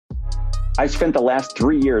I spent the last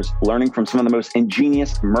 3 years learning from some of the most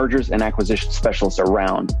ingenious mergers and acquisition specialists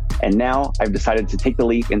around. And now I've decided to take the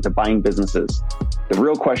leap into buying businesses. The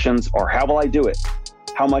real questions are, how will I do it?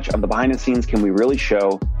 How much of the behind the scenes can we really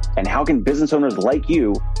show? And how can business owners like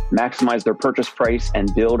you maximize their purchase price and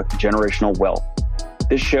build generational wealth?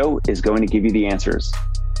 This show is going to give you the answers.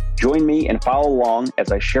 Join me and follow along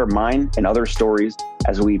as I share mine and other stories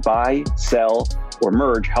as we buy, sell, or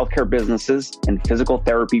merge healthcare businesses and physical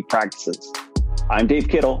therapy practices. I'm Dave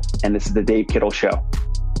Kittle, and this is The Dave Kittle Show.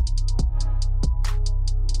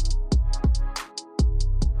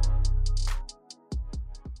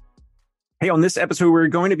 Hey, on this episode, we're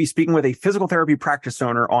going to be speaking with a physical therapy practice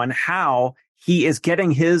owner on how he is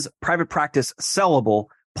getting his private practice sellable,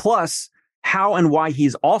 plus how and why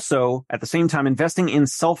he's also, at the same time, investing in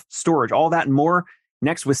self-storage. All that and more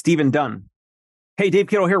next with Stephen Dunn. Hey, Dave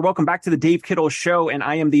Kittle here. Welcome back to the Dave Kittle Show. And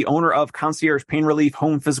I am the owner of Concierge Pain Relief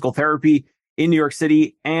Home Physical Therapy in New York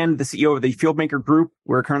City and the CEO of the Fieldmaker Group.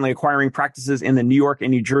 We're currently acquiring practices in the New York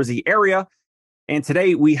and New Jersey area. And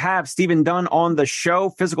today we have Stephen Dunn on the show,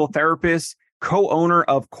 physical therapist, co-owner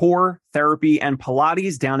of Core Therapy and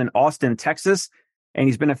Pilates down in Austin, Texas. And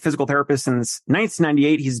he's been a physical therapist since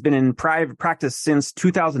 1998. He's been in private practice since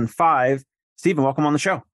 2005. Stephen, welcome on the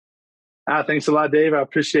show. Thanks a lot, Dave. I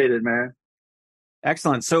appreciate it, man.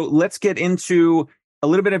 Excellent. So let's get into a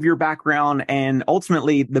little bit of your background and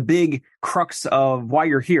ultimately the big crux of why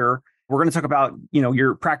you're here. We're going to talk about,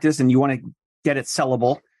 your practice and you want to get it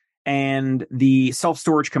sellable and the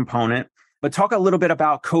self-storage component. But talk a little bit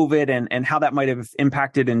about COVID and how that might have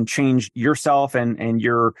impacted and changed yourself and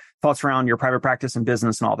your thoughts around your private practice and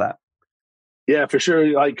business and all that. Yeah, for sure.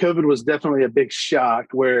 Like COVID was definitely a big shock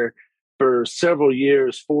where for several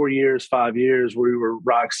years, 4 years, 5 years, we were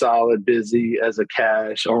rock solid, busy as a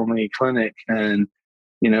cash only clinic. And,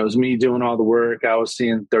 it was me doing all the work. I was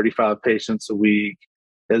seeing 35 patients a week,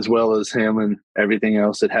 as well as him and everything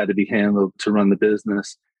else that had to be handled to run the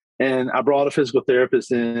business. And I brought a physical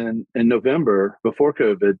therapist in November before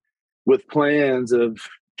COVID with plans of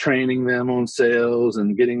training them on sales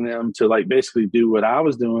and getting them to basically do what I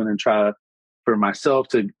was doing and try for myself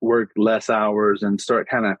to work less hours and start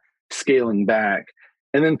kind of scaling back.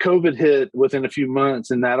 And then COVID hit within a few months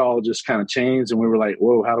and that all just kind of changed. And we were like,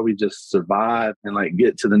 whoa, how do we just survive and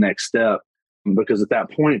get to the next step? Because at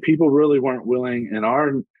that point, people really weren't willing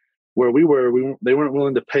where we were, they weren't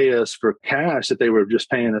willing to pay us for cash that they were just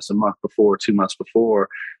paying us a month before, 2 months before.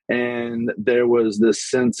 And there was this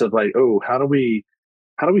sense of how do we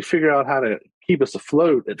figure out how to keep us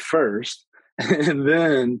afloat at first? And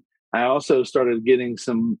then I also started getting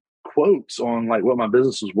some quotes on what my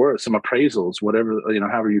business was worth, some appraisals, whatever,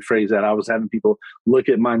 however you phrase that. I was having people look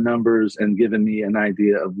at my numbers and giving me an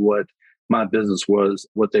idea of what my business was,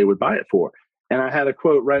 what they would buy it for. And I had a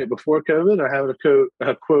quote right before COVID. I had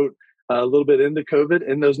a quote a little bit into COVID,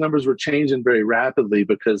 and those numbers were changing very rapidly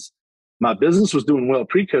because my business was doing well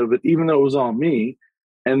pre-COVID, even though it was all me.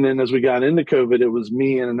 And then as we got into COVID, it was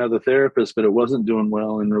me and another therapist, but it wasn't doing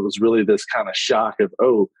well. And there was really this kind of shock of,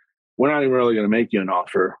 we're not even really going to make you an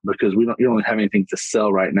offer because you don't have anything to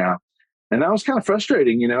sell right now. And that was kind of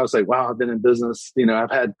frustrating. I was like, wow, I've been in business. I've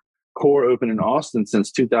had Core open in Austin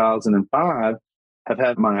since 2005. I've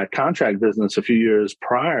had my contract business a few years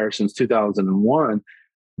prior, since 2001.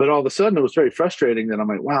 But all of a sudden, it was very frustrating that I'm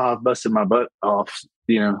like, wow, I've busted my butt off,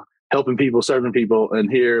 helping people, serving people. And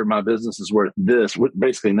here my business is worth this,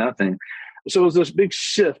 basically nothing. So it was this big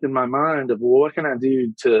shift in my mind of, well, what can I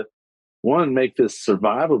do to, one, make this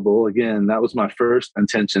survivable? Again, that was my first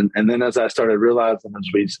intention. And then as I started realizing as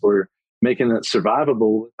we were making it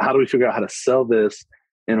survivable, how do we figure out how to sell this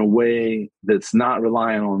in a way that's not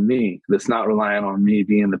relying on me,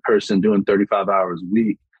 being the person doing 35 hours a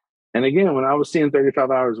week. And again, when I was seeing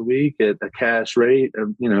 35 hours a week at a cash rate of,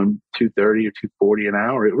 $230 or $240 an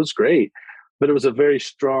hour, it was great. But it was a very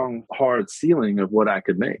strong, hard ceiling of what I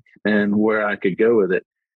could make and where I could go with it.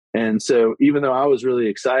 And so even though I was really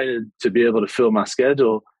excited to be able to fill my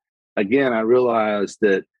schedule, again, I realized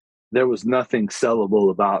that there was nothing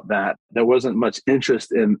sellable about that. There wasn't much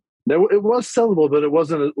interest in it was sellable, but it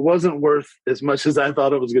wasn't worth as much as I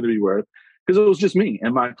thought it was going to be worth, because it was just me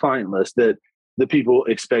and my client list that the people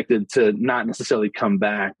expected to not necessarily come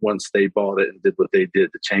back once they bought it and did what they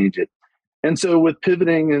did to change it. And so with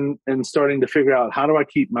pivoting and starting to figure out, how do I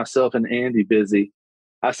keep myself and Andy busy?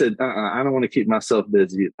 I said, I don't want to keep myself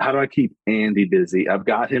busy. How do I keep Andy busy? I've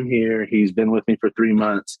got him here. He's been with me for 3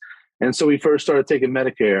 months. And so we first started taking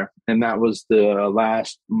Medicare, and that was the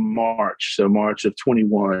last March, so March of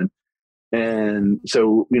 21. And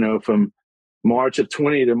so, from March of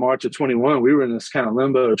 20 to March of 21, we were in this kind of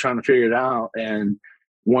limbo trying to figure it out. And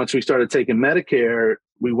once we started taking Medicare,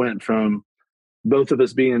 we went from both of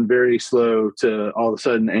us being very slow to all of a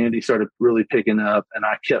sudden Andy started really picking up, and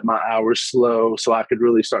I kept my hours slow so I could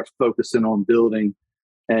really start focusing on building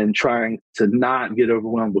and trying to not get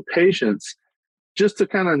overwhelmed with patients, just to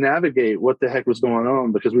kind of navigate what the heck was going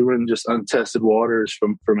on, because we were in just untested waters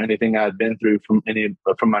from anything I'd been through from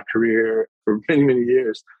my career for many, many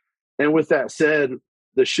years. And with that said,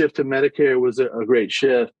 the shift to Medicare was a great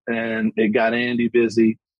shift, and it got Andy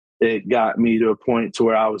busy. It got me to a point to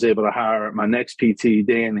where I was able to hire my next PT,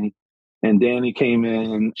 Danny, and Danny came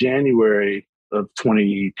in January of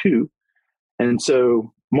 22. And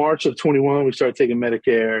so March of 21, we started taking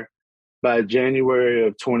Medicare. By January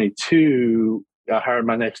of 22, I hired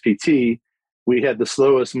my next PT. We had the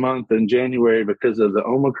slowest month in January because of the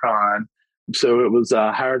Omicron. So it was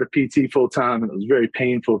hired a PT full time, and it was very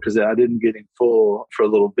painful because I didn't get in full for a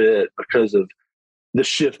little bit because of the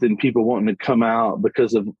shift in people wanting to come out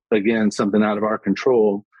because of, again, something out of our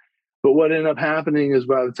control. But what ended up happening is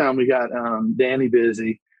by the time we got Danny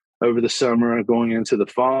busy over the summer going into the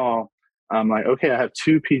fall, I'm like, okay, I have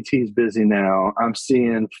 2 PTs busy now. I'm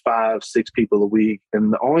seeing 5, 6 people a week.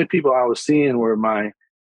 And the only people I was seeing were my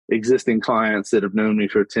existing clients that have known me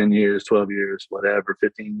for 10 years, 12 years, whatever,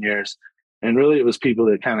 15 years. And really it was people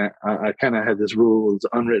that I kind of had this rule, this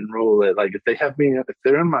unwritten rule that like, if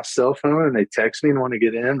they're on my cell phone and they text me and want to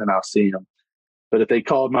get in, then I'll see them. But if they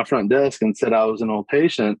called my front desk and said I was an old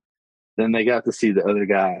patient, then they got to see the other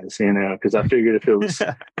guys, because I figured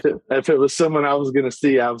if it was someone I was going to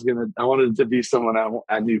see, I wanted it to be someone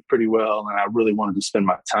I knew pretty well and I really wanted to spend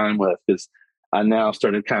my time with, because I now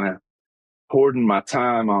started kind of hoarding my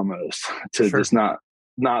time almost to just not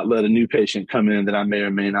let a new patient come in that I may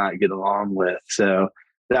or may not get along with. So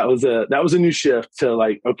that was a new shift to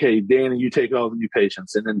like, okay, Danny, you take all the new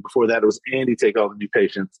patients. And then before that, it was Andy, take all the new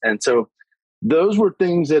patients. And so those were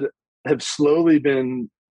things that have slowly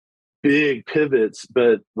been big pivots,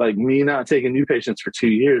 but like me not taking new patients for 2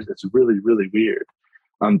 years, it's really, really weird.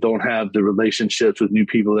 Don't have the relationships with new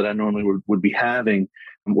people that I normally would be having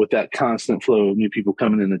with that constant flow of new people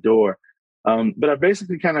coming in the door. But I've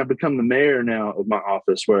basically kind of become the mayor now of my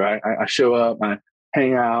office, where I show up, I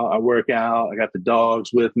hang out, I work out, I got the dogs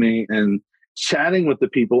with me and chatting with the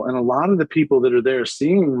people. And a lot of the people that are there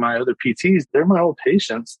seeing my other PTs, they're my old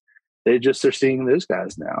patients. They're seeing those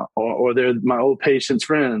guys now, or they're my old patients'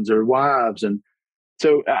 friends or wives. And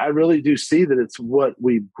so I really do see that it's what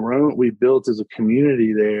we've built as a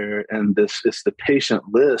community there. And it's the patient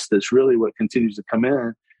list that's really what continues to come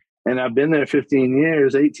in. And I've been there 15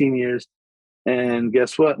 years, 18 years. And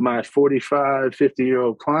guess what? My 45,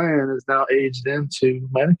 50-year-old client is now aged into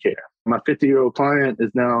Medicare. My 50-year-old client is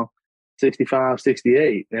now 65,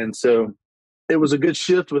 68. And so it was a good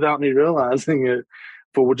shift without me realizing it,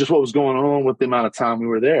 for just what was going on with the amount of time we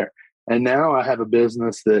were there. And now I have a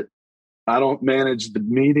business that I don't manage the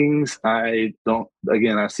meetings. I don't,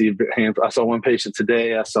 again, I saw 1 patient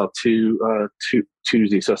today. I saw two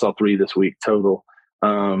Tuesday. So I saw 3 this week total.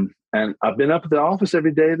 And I've been up at the office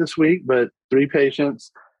every day this week, but 3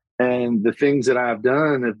 patients. And the things that I've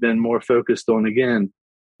done have been more focused on, again,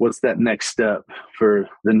 what's that next step for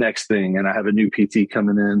the next thing? And I have a new PT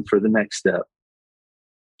coming in for the next step.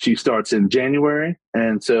 She starts in January.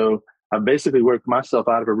 And so I've basically worked myself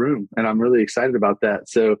out of a room, and I'm really excited about that.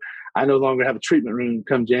 So I no longer have a treatment room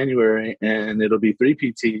come January, and it'll be 3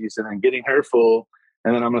 PTs and then getting her full.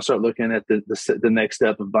 And then I'm going to start looking at the next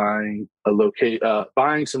step of buying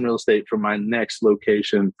buying some real estate for my next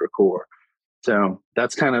location for core. So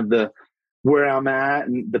that's kind of where I'm at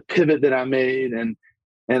and the pivot that I made. And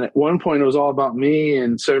at one point it was all about me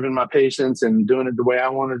and serving my patients and doing it the way I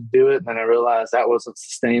wanted to do it. And I realized that wasn't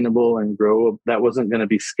sustainable and that wasn't going to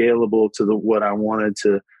be scalable to what I wanted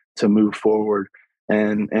to move forward.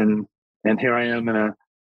 And here I am in a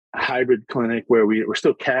hybrid clinic where we're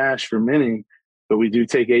still cash for many, but we do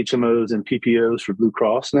take HMOs and PPOs for Blue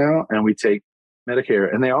Cross now, and we take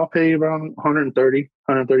Medicare, and they all pay around 130,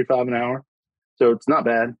 135 an hour. So it's not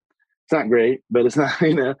bad. It's not great, but it's not,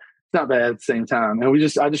 it's not bad at the same time. And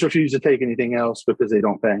I just refuse to take anything else because they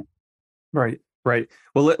don't pay. Right.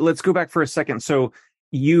 Well, let's go back for a second. So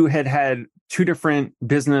you had 2 different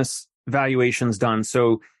business valuations done.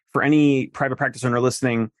 So for any private practice owner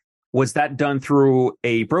listening, was that done through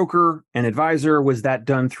a broker, an advisor? Was that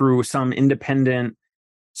done through some independent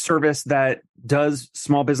service that does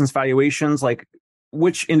small business valuations? Like,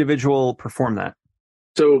 which individual performed that?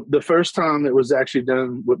 So the first time it was actually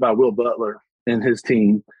done by Will Butler and his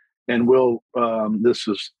team. And Will, this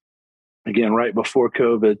was, again, right before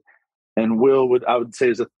COVID. And Will I would say,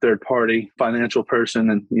 is a third party financial person.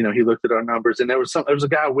 And, he looked at our numbers, and there was a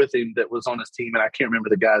guy with him that was on his team, and I can't remember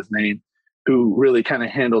the guy's name, who really kind of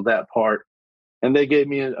handled that part. And they gave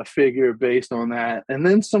me a figure based on that. And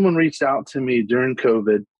then someone reached out to me during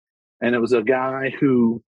COVID, and it was a guy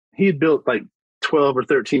who he had built like 12 or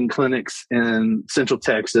 13 clinics in Central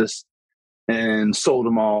Texas and sold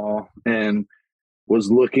them all, and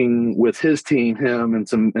was looking with his team, him and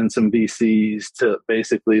some VCs, to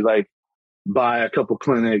basically like buy a couple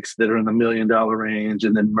clinics that are in the $1 million range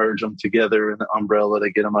and then merge them together in the umbrella to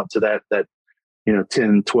get them up to that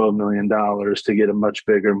 $10-12 million to get a much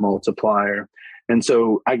bigger multiplier. And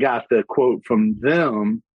so I got the quote from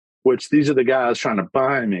them, which these are the guys trying to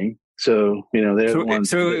buy me. So, they're the ones.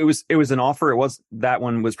 So it was an offer. That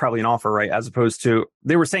one was probably an offer, right? As opposed to,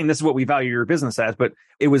 they were saying this is what we value your business as, but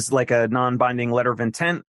it was like a non-binding letter of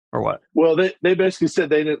intent, or what? Well, they basically said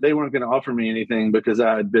they weren't going to offer me anything because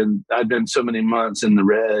I'd been so many months in the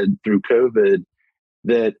red through COVID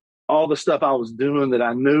that all the stuff I was doing that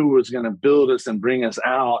I knew was going to build us and bring us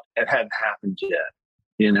out, it hadn't happened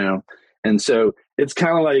yet, And so it's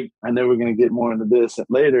kind of like, I know we're going to get more into this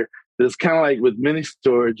later, but it's kind of like with mini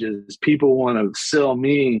storages, people want to sell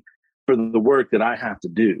me for the work that I have to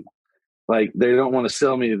do. Like, they don't want to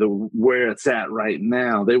sell me where it's at right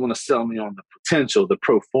now. They want to sell me on the potential, the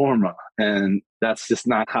pro forma. And that's just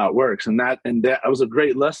not how it works. And that was a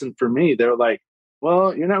great lesson for me. They were like,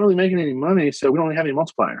 well, you're not really making any money, so we don't have any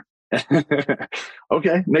multiplier.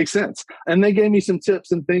 Okay, makes sense. And they gave me some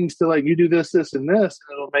tips and things to, like, you do this, this, and this,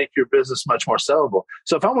 and it'll make your business much more sellable.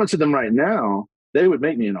 So if I went to them right now, they would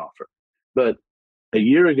make me an offer. But a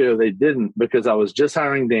year ago, they didn't, because I was just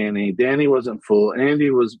hiring Danny. Danny wasn't full. Andy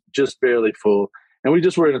was just barely full. And we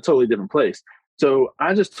just were in a totally different place. So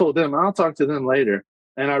I just told them, I'll talk to them later.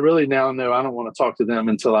 And I really now know I don't want to talk to them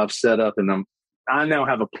until I've set up, and I now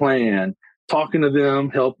have a plan. Talking to them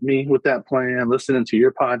helped me with that plan. Listening to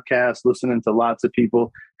your podcast, listening to lots of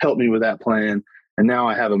people helped me with that plan. And now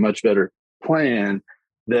I have a much better plan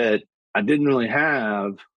that I didn't really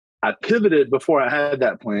have. I pivoted before I had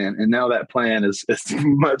that plan, and now that plan is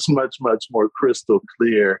much, much, much more crystal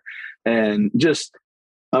clear and just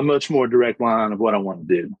a much more direct line of what I want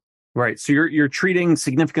to do. Right. So you're treating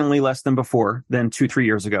significantly less than 2-3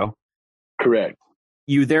 years ago. Correct.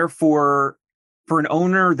 You therefore, for an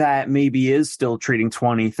owner that maybe is still treating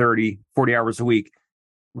 20, 30, 40 hours a week,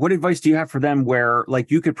 what advice do you have for them where,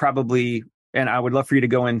 like, you could probably, and I would love for you to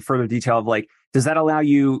go in further detail of, like, does that allow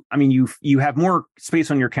you, I mean, you have more space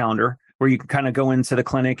on your calendar where you can kind of go into the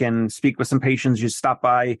clinic and speak with some patients, just stop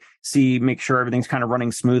by, see, make sure everything's kind of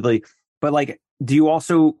running smoothly. But, like, do you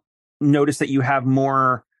also notice that you have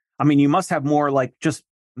more, I mean, you must have more, like, just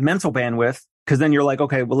mental bandwidth, because then you're like,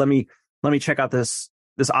 okay, well, let me check out this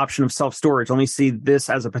option of self-storage. Let me see this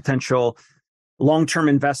as a potential long-term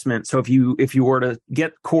investment. So if you were to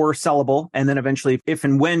get core sellable, and then eventually, if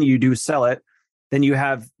and when you do sell it, then you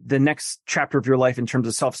have the next chapter of your life in terms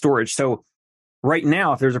of self-storage. So right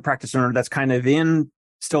now, if there's a practice owner that's kind of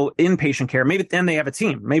still in patient care, maybe then they have a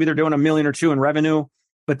team. Maybe they're doing $1 million or $2 million in revenue,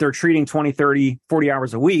 but they're treating 20, 30, 40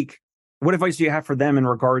 hours a week. What advice do you have for them in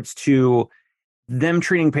regards to them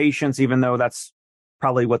treating patients, even though that's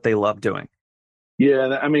probably what they love doing?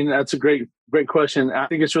 Yeah, I mean, that's a great question. I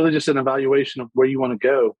think it's really just an evaluation of where you want to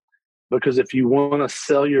go. Because if you want to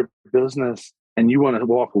sell your business and you want to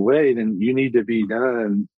walk away, then you need to be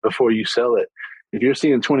done before you sell it. If you're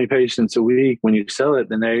seeing 20 patients a week, when you sell it,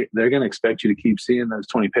 then they're going to expect you to keep seeing those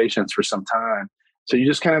 20 patients for some time. So you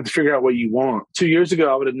just kind of have to figure out what you want. 2 years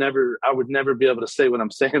ago, I would never be able to say what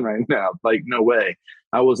I'm saying right now. Like, no way.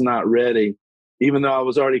 I was not ready. Even though I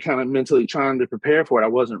was already kind of mentally trying to prepare for it, I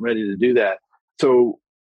wasn't ready to do that. So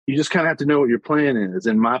you just kind of have to know what your plan is.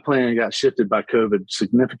 And my plan got shifted by COVID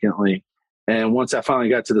significantly. And once I finally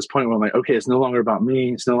got to this point where I'm like, okay, it's no longer about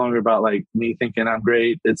me. It's no longer about, like, me thinking I'm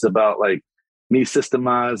great. It's about, like, me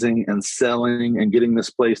systemizing and selling and getting this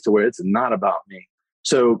place to where it's not about me.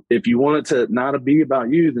 So if you want it to not be about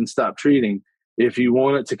you, then stop treating. If you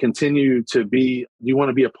want it to continue to be, you want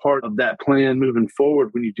to be a part of that plan moving forward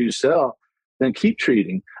when you do sell, then keep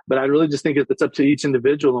treating. But I really just think it's up to each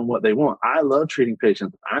individual and what they want. I love treating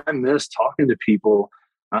patients. I miss talking to people.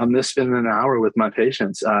 I miss spending an hour with my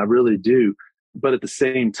patients. I really do. But at the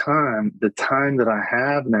same time, the time that I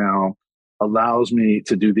have now allows me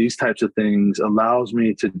to do these types of things, allows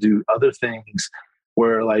me to do other things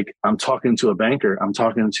where, like, I'm talking to a banker, I'm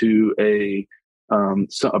talking to a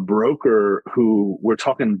broker who we're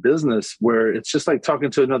talking business, where it's just like talking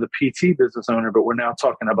to another PT business owner, but we're now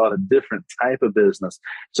talking about a different type of business.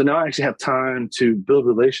 So now I actually have time to build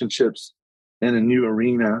relationships in a new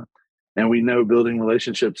arena And we know building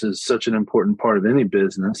relationships is such an important part of any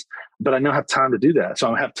business, but I now have time to do that.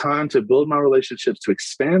 So I have time to build my relationships, to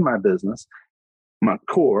expand my business, my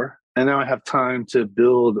core. And now I have time to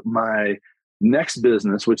build my next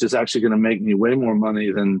business, which is actually going to make me way more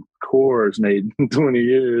money than core has made in 20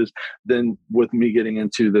 years than with me getting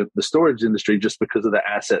into the storage industry, just because of the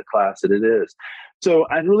asset class that it is. So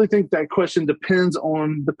I really think that question depends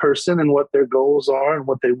on the person and what their goals are and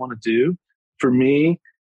what they want to do. For me,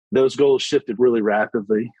 those goals shifted really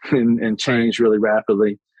rapidly and changed really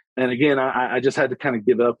rapidly. And again, I just had to kind of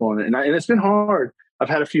give up on it. And it's been hard. I've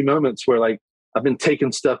had a few moments where like I've been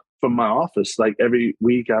taking stuff from my office. Like every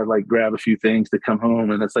week I like grab a few things to come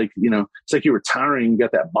home. And it's like, it's like you're retiring, you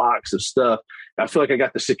got that box of stuff. I feel like I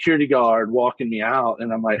got the security guard walking me out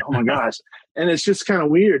and I'm like, oh my gosh. And it's just kind of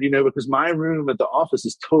weird, because my room at the office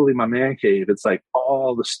is totally my man cave. It's like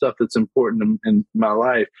all the stuff that's important in my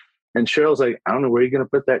life. And Cheryl's like, I don't know where you're going to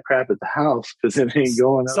put that crap at the house because it ain't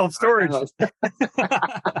going up. Self-storage.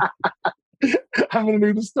 I'm going to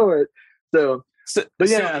need to store it. But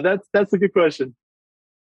yeah, that's a good question.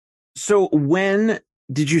 So when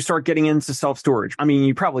did you start getting into self-storage? I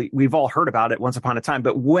mean, we've all heard about it once upon a time,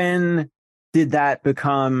 but when did that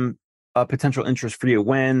become a potential interest for you?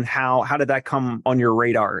 How did that come on your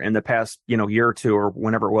radar in the past, year or two or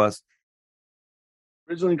whenever it was?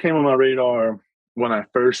 Originally came on my radar when I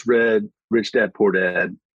first read Rich Dad Poor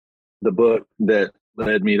Dad, the book that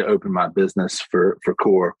led me to open my business for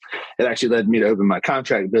Core. It actually led me to open my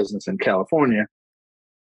contract business in California,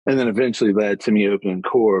 and then eventually led to me opening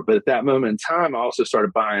Core. But at that moment in time, I also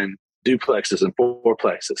started buying duplexes and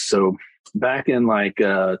fourplexes. So back in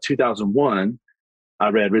 2001, I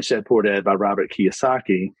read Rich Dad Poor Dad by Robert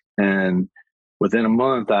Kiyosaki, and within a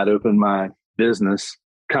month, I'd opened my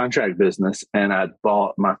contract business, and I'd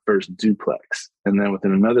bought my first duplex. And then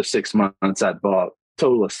within another 6 months, I'd bought a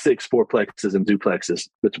total of 6 fourplexes and duplexes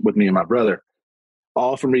with me and my brother,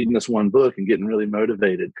 all from reading this one book and getting really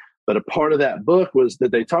motivated. But a part of that book was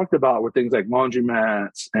that they talked about were things like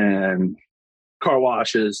laundromats and car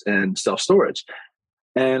washes and self-storage.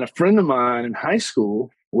 And a friend of mine in high school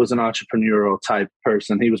was an entrepreneurial type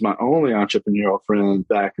person. He was my only entrepreneurial friend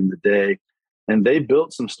back in the day. And they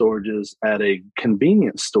built some storages at a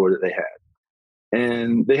convenience store that they had.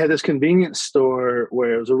 And they had this convenience store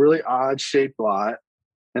where it was a really odd shaped lot,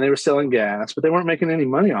 and they were selling gas, but they weren't making any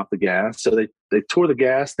money off the gas. So they tore the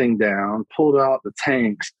gas thing down, pulled out the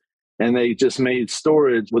tanks, and they just made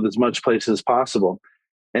storage with as much place as possible.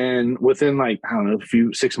 And within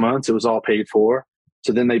 6 months, it was all paid for.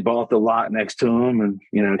 So then they bought the lot next to them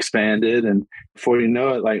and, expanded. And before you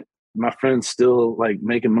know it, my friend's still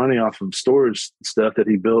making money off of storage stuff that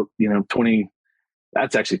he built,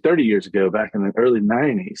 that's actually 30 years ago, back in the early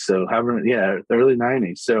 90s. So the early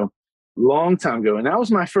 90s. So long time ago. And that was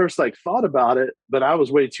my first thought about it, but I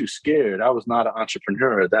was way too scared. I was not an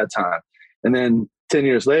entrepreneur at that time. And then 10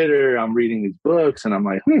 years later, I'm reading these books and I'm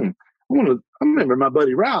like, I remember my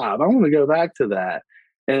buddy Rob. I want to go back to that.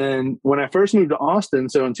 And when I first moved to Austin,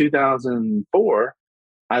 so in 2004,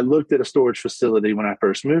 I looked at a storage facility when I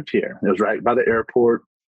first moved here. It was right by the airport.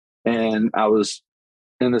 And I was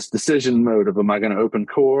in this decision mode of, am I going to open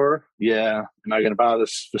Core? Yeah. Am I going to buy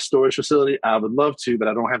this storage facility? I would love to, but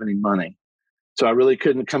I don't have any money. So I really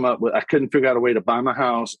couldn't figure out a way to buy my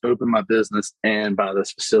house, open my business, and buy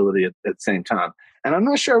this facility at the same time. And I'm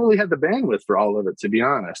not sure I really had the bandwidth for all of it, to be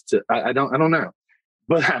honest. I don't know.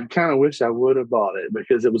 But I kind of wish I would have bought it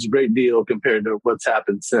because it was a great deal compared to what's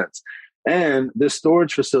happened since. And this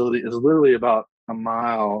storage facility is literally about a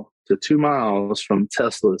mile to 2 miles from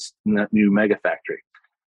Tesla's new mega factory.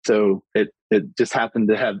 So it just happened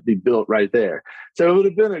to be built right there. So it would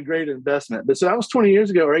have been a great investment. But so that was 20 years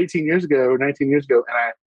ago or 18 years ago or 19 years ago. And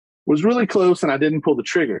I was really close and I didn't pull the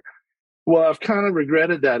trigger. Well, I've kind of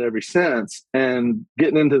regretted that ever since. And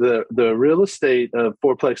getting into the real estate of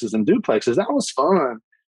fourplexes and duplexes, that was fun.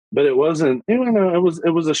 But it wasn't, it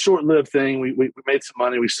was a short-lived thing. We made some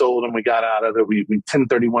money, we sold them, we got out of it. We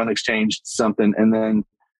 1031 exchanged something, and then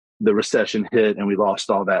the recession hit and we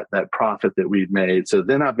lost all that profit that we'd made. So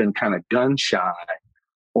then I've been kind of gun shy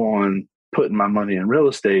on putting my money in real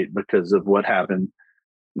estate because of what happened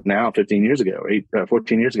now 14 years ago.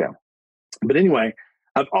 But anyway,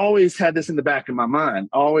 I've always had this in the back of my mind,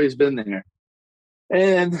 always been there.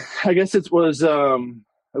 And I guess it was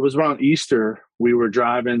around Easter. We were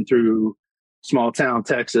driving through small town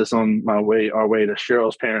Texas on our way to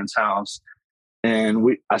Cheryl's parents' house, and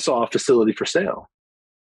I saw a facility for sale.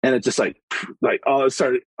 And it just all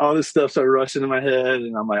this stuff started rushing in my head,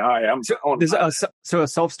 and I'm like, all right, so a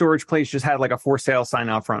self-storage place just had a for sale sign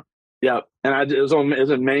out front. Yeah, and it was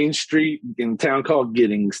a Main Street in a town called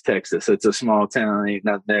Giddings, Texas. It's a small town, ain't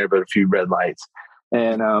nothing there but a few red lights,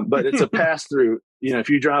 and but it's a pass through. You know, if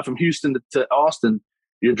you drive from Houston to Austin,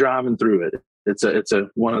 you're driving through it. It's a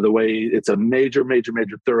one of the way. It's a major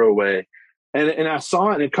thoroughway, and I saw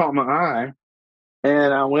it and it caught my eye,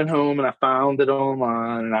 and I went home and I found it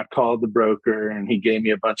online and I called the broker and he gave me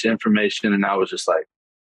a bunch of information and I was just like,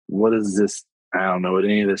 what is this? I don't know what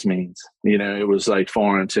any of this means. You know, it was like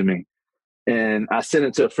foreign to me. And I sent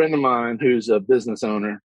it to a friend of mine who's a business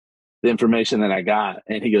owner, the information that I got.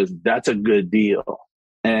 And he goes, that's a good deal.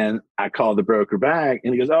 And I called the broker back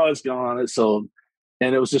and he goes, oh, it's gone. It's sold.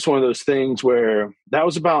 And it was just one of those things where that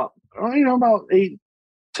was about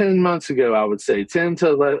 10 months ago, I would say 10 to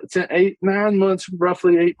 11, 10, 8, 9 months,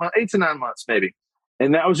 roughly 8 to 9 months, maybe.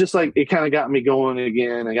 And that was just like, it kind of got me going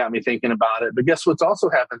again and got me thinking about it. But guess what's also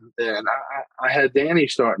happened then? I had Danny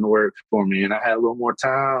starting to work for me and I had a little more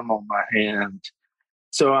time on my hand.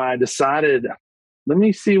 So I decided, let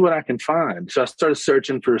me see what I can find. So I started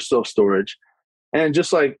searching for self-storage. And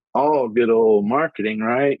just like all good old marketing,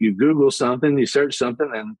 right? You Google something, you search something,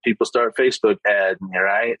 and people start Facebook adding you,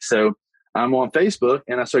 right? So I'm on Facebook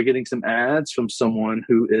and I start getting some ads from someone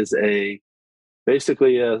who is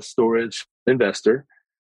basically a storage investor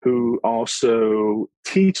who also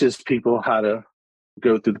teaches people how to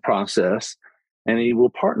go through the process, and he will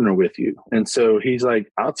partner with you. And so he's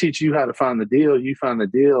like, I'll teach you how to find the deal. You find the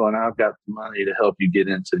deal and I've got the money to help you get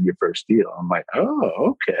into your first deal. I'm like,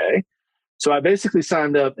 oh, okay. So I basically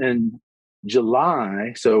signed up in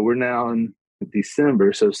July. So we're now in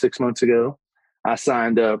December. So 6 months ago, I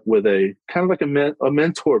signed up with a kind of like a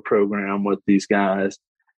mentor program with these guys.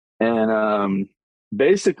 And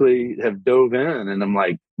basically have dove in and I'm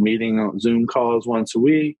like meeting on Zoom calls once a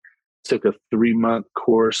week, took a 3-month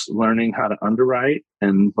course learning how to underwrite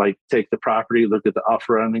and like take the property, look at the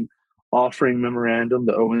offering memorandum,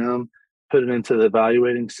 the OM, put it into the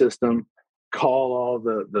evaluating system, call all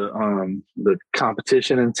the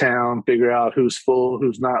competition in town, figure out who's full,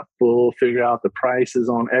 who's not full, figure out the prices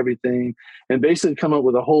on everything, and basically come up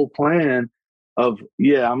with a whole plan of,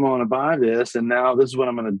 I'm going to buy this and now this is what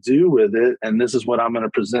I'm going to do with it. And this is what I'm going to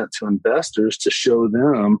present to investors to show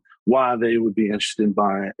them why they would be interested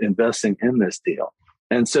in investing in this deal.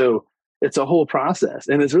 And so it's a whole process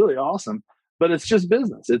and it's really awesome, but it's just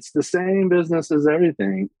business. It's the same business as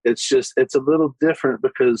everything. It's a little different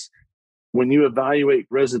because when you evaluate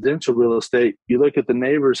residential real estate, you look at the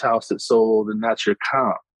neighbor's house that sold and that's your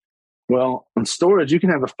comp. Well, in storage, you can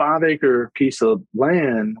have a 5-acre piece of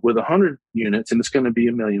land with 100 units and it's going to be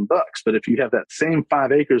 $1 million. But if you have that same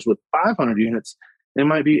 5 acres with 500 units, it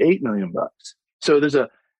might be $8 million. So there's a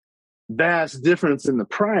vast difference in the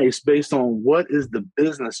price based on what is the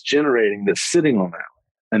business generating that's sitting on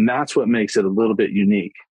that. And that's what makes it a little bit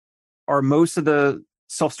unique. Are most of the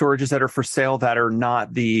self-storages that are for sale that are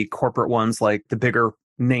not the corporate ones, like the bigger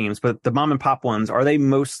names, but the mom and pop ones, are they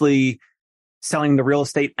mostly selling the real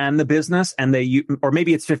estate and the business, and or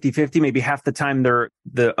maybe it's 50-50, maybe half the time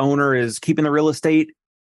the owner is keeping the real estate?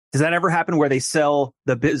 Does that ever happen where they sell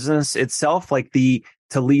the business itself, like to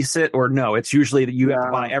lease it, or no, it's usually that you have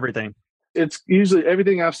to buy everything? It's usually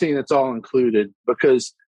everything I've seen, it's all included,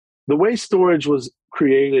 because the way storage was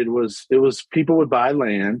created was people would buy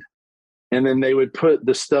land and then they would put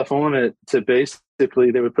the stuff on it to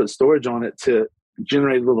basically, they would put storage on it to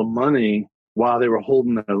generate a little money while they were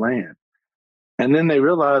holding their land. And then they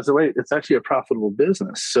realized, wait, it's actually a profitable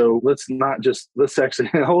business. So let's actually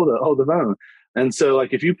hold the phone. And so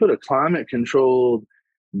like if you put a climate controlled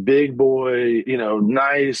big boy,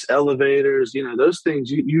 nice elevators, those things,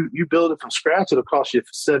 you build it from scratch, it'll cost you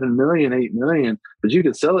 $7 million, $8 million, but you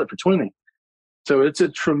can sell it for 20. So it's a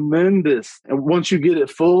tremendous, and once you get it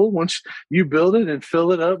full, once you build it and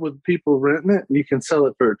fill it up with people renting it, you can sell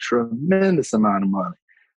it for a tremendous amount of money.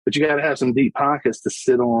 But you got to have some deep pockets to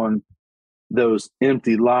sit on those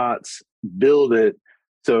empty lots, build it.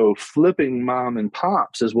 So flipping mom and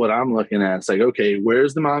pops is what I'm looking at. It's like, okay,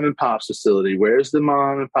 where's the mom and pops facility? Where's the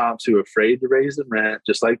mom and pops who are afraid to raise the rent,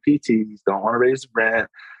 just like PTs, don't want to raise the rent,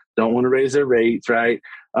 don't want to raise their rates, right?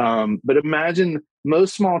 But imagine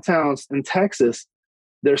most small towns in Texas,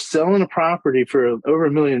 they're selling a property for over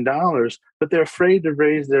 $1 million, but they're afraid to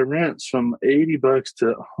raise their rents from $80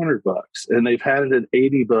 to $100. And they've had it at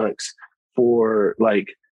 $80 for like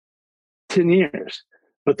 10 years,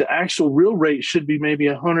 but the actual real rate should be maybe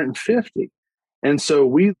 150. And so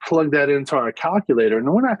we plug that into our calculator, and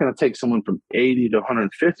we're not going to take someone from 80 to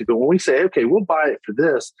 150. But when we say, okay, we'll buy it for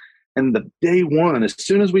this, and the day one, as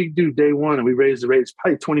soon as we do day one and we raise the rates,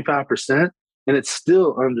 probably 25%, and it's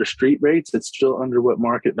still under street rates, it's still under what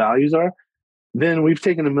market values are, then we've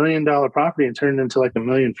taken $1 million property and turned it into like $1.4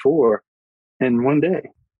 million in one day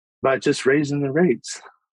by just raising the rates.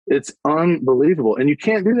 It's unbelievable. And you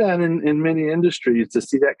can't do that in many industries to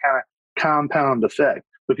see that kind of compound effect,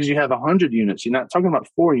 because you have 100 units. You're not talking about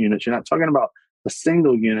 4 units. You're not talking about a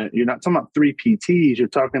single unit. You're not talking about 3 PTs. You're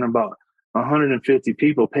talking about 150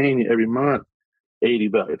 people paying you every month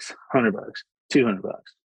 $80, $100, $200.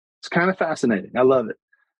 It's kind of fascinating. I love it.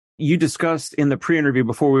 You discussed in the pre-interview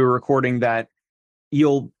before we were recording that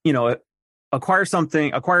you'll, acquire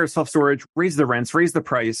self-storage, raise the rents, raise the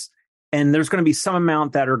price, and there's going to be some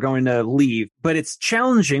amount that are going to leave. But it's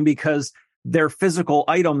challenging because their physical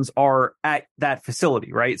items are at that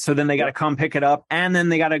facility, right? So then they got to come pick it up, and then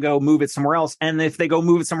they got to go move it somewhere else. And if they go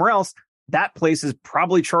move it somewhere else, that place is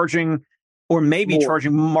probably charging or maybe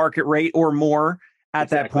charging market rate or more at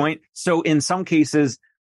that point. So in some cases,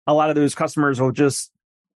 a lot of those customers will just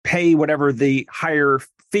pay whatever the higher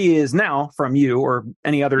fee is now from you or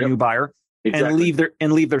any other new buyer and leave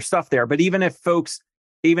their stuff there. But even if 10,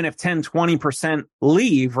 20%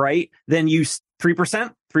 leave, right, then you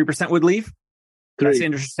 3% would leave. That's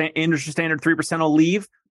industry standard. 3% will leave,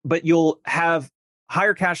 but you'll have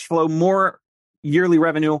higher cash flow, more yearly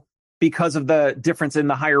revenue because of the difference in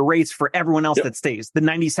the higher rates for everyone else that stays, the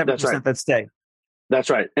 97% that stay. That's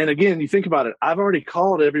right. And again, you think about it. I've already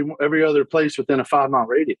called every other place within a 5-mile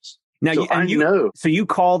radius. Now, so you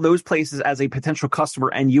call those places as a potential customer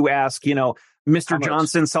and you ask, Mr.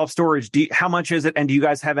 Johnson, self-storage, how much is it? And do you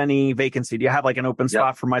guys have any vacancy? Do you have like an open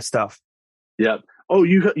spot for my stuff? Yep. Oh,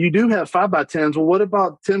 you do have 5x10s. Well, what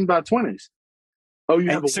about 10x20s? Oh, you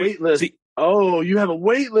have a wait list. You have a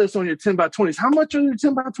wait list on your 10x20s. How much are your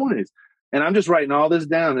 10x20s? And I'm just writing all this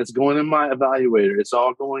down. It's going in my evaluator. It's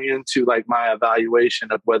all going into like my evaluation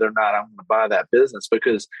of whether or not I'm going to buy that business,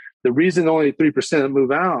 because the reason only 3%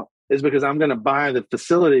 move out is because I'm going to buy the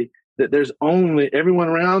facility that there's only everyone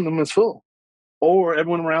around them is full, or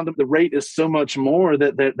everyone around them, the rate is so much more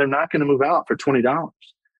that they're not going to move out for $20.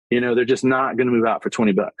 They're just not going to move out for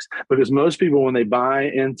 $20, because most people, when they buy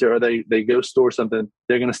into or they go store something,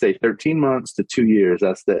 they're going to stay 13 months to 2 years.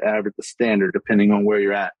 That's the average, the standard, depending on where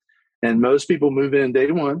you're at. And most people move in day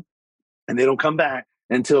one and they don't come back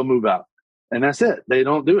until move out. And that's it. They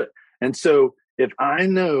don't do it. And so if I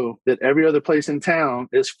know that every other place in town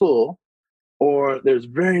is full, or there's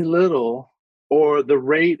very little, or the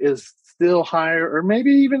rate is still higher, or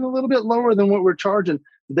maybe even a little bit lower than what we're charging,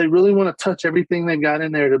 they really want to touch everything they've got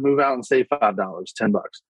in there to move out and save $5, $10.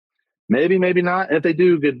 Maybe, maybe not. If they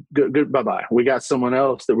do, good, bye-bye. We got someone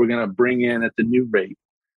else that we're going to bring in at the new rate.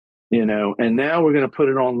 And now we're going to put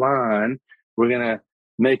it online. We're going to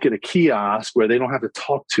make it a kiosk where they don't have to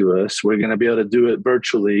talk to us. We're going to be able to do it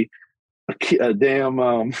virtually. A damn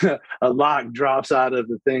a lock drops out of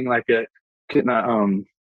the thing like a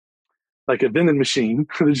vending machine.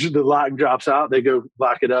 The lock drops out. They go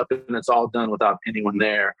lock it up, and it's all done without anyone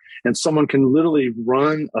there. And someone can literally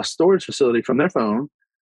run a storage facility from their phone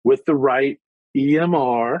with the right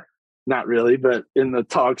EMR. Not really, but in the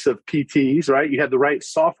talks of PTs, right? You have the right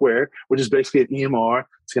software, which is basically an EMR.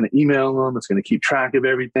 It's going to email them. It's going to keep track of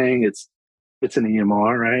everything. It's an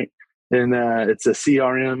EMR, right? And it's a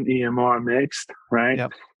CRM EMR mixed, right?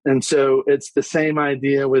 Yep. And so it's the same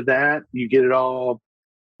idea with that. You get it all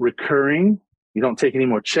recurring. You don't take any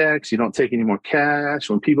more checks. You don't take any more cash.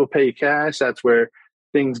 When people pay cash, that's where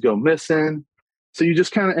things go missing. So you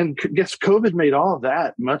just and guess COVID made all of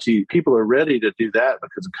that much easier. People are ready to do that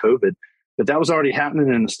because of COVID, but that was already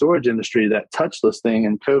happening in the storage industry, that touchless thing.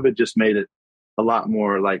 And COVID just made it a lot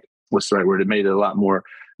more what's the right word? It made it a lot more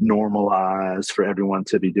normalized for everyone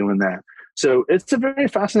to be doing that. So it's a very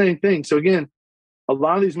fascinating thing. So again, a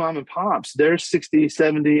lot of these mom and pops, they're 60,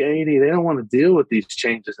 70, 80. They don't want to deal with these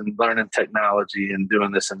changes and learning technology and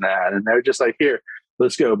doing this and that. And they're just like, here,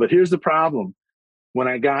 let's go. But here's the problem. When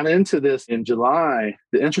I got into this in July,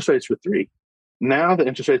 the interest rates were 3. Now the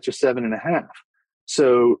interest rates are 7.5.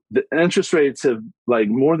 So the interest rates have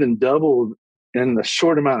more than doubled in a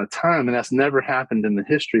short amount of time. And that's never happened in the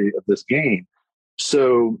history of this game.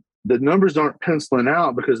 So the numbers aren't penciling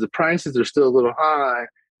out because the prices are still a little high.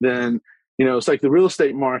 Then, it's like the real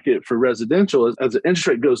estate market for residential. As the interest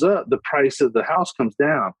rate goes up, the price of the house comes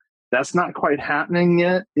down. That's not quite happening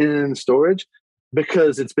yet in storage,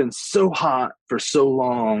 because it's been so hot for so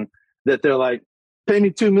long that they're like, pay me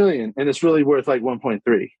 $2 million, and it's really worth 1.3.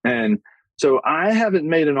 And so I haven't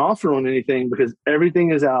made an offer on anything because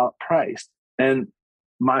everything is outpriced, and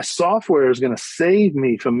my software is going to save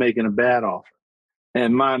me from making a bad offer.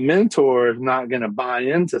 And my mentor is not going to buy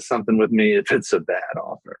into something with me if it's a bad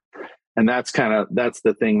offer. And that's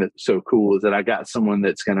the thing that's so cool, is that I got someone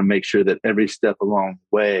that's going to make sure that every step along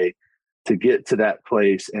the way to get to that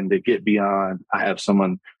place and to get beyond, I have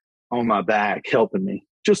someone on my back helping me,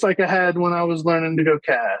 just like I had when I was learning to go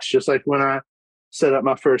cash, just like when I set up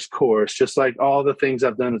my first course, just like all the things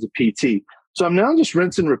I've done as a PT. So I'm now just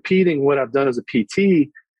rinsing, repeating what I've done as a PT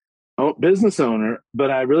business owner, but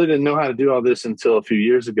I really didn't know how to do all this until a few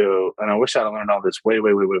years ago. And I wish I'd learned all this way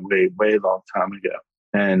long time ago.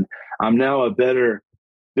 And I'm now a better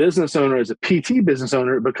business owner as a PT business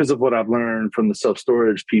owner because of what I've learned from the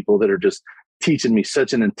self-storage people that are just teaching me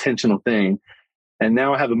such an intentional thing. And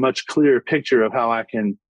now I have a much clearer picture of how I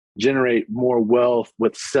can generate more wealth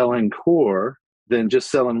with selling core than just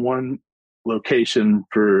selling one location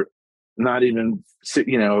for not even,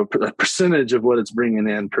 a percentage of what it's bringing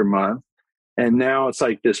in per month. And now it's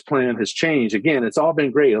like this plan has changed. Again, it's all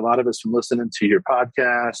been great. A lot of it's from listening to your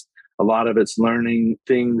podcast. A lot of it's learning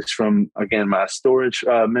things from, again, my storage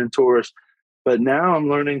mentors. But now I'm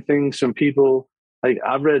learning things from people. Like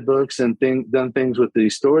I've read books and done things with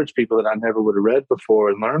these storage people that I never would have read before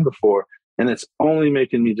and learned before. And it's only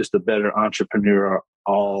making me just a better entrepreneur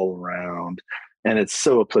all around. And it's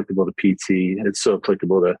so applicable to PT. It's so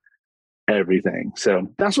applicable to everything. So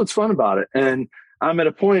that's what's fun about it. And I'm at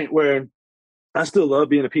a point where I still love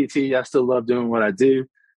being a PT. I still love doing what I do,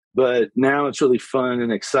 but now it's really fun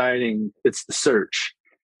and exciting. It's the search.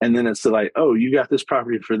 And then it's like, oh, you got this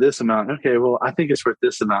property for this amount. Okay, well, I think it's worth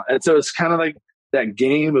this amount. And so it's kind of like that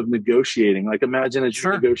game of negotiating. Like imagine it's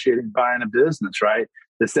negotiating buying a business, right?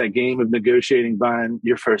 It's that game of negotiating buying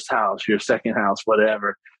your first house, your second house,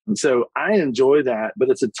 whatever. And so I enjoy that, but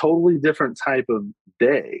it's a totally different type of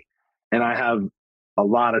day. And I have a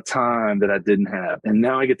lot of time that I didn't have. And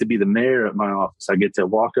now I get to be the mayor at my office. I get to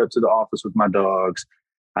walk up to the office with my dogs.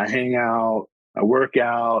 I hang out, I work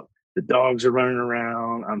out, the dogs are running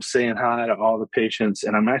around. I'm saying hi to all the patients.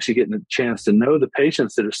 And I'm actually getting a chance to know the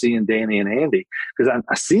patients that are seeing Danny and Andy because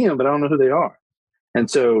I see them, but I don't know who they are.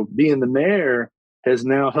 And so being the mayor has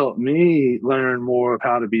now helped me learn more of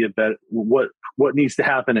how to be a better, what needs to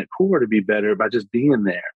happen at core to be better by just being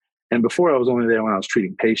there. And before I was only there when I was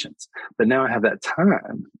treating patients, but now I have that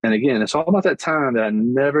time. And again, it's all about that time that I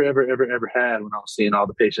never, ever, ever, ever had when I was seeing all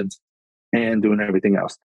the patients and doing everything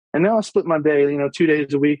else. And now I split my day, 2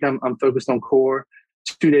 days a week, I'm focused on core.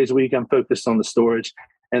 2 days a week, I'm focused on the storage.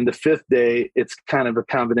 And the fifth day, it's kind of a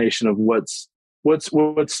combination of what's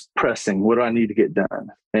pressing. What do I need to get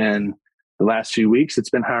done? And the last few weeks, it's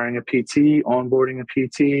been hiring a PT, onboarding a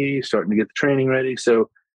PT, starting to get the training ready. So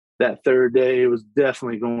that third day was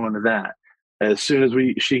definitely going to that. As soon as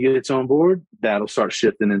she gets on board, that'll start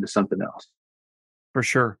shifting into something else. For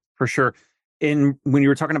sure. When you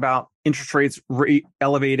were talking about interest rates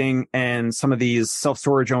elevating and some of these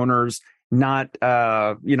self-storage owners not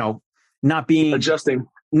adjusting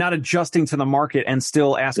to the market and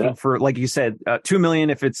still asking for, like you said, $2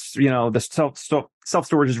 million if it's, the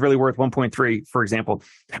self-storage is really worth 1.3, for example.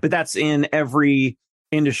 But that's in every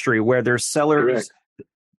industry where there's sellers. Correct.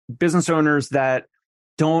 Business owners that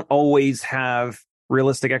don't always have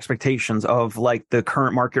realistic expectations of like the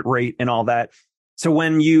current market rate and all that. So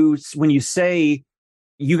when you say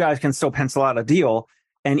you guys can still pencil out a deal,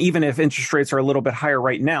 and even if interest rates are a little bit higher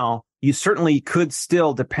right now, you certainly could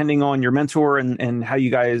still, depending on your mentor and how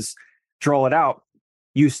you guys draw it out,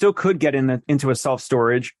 you still could get into a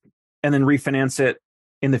self-storage and then refinance it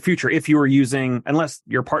in the future if you were using, unless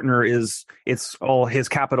your partner it's all his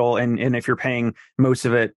capital and if you're paying most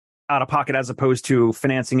of it out of pocket as opposed to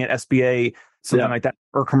financing it SBA, something like that,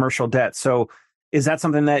 or commercial debt. So is that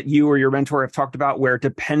something that you or your mentor have talked about where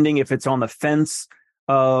depending if it's on the fence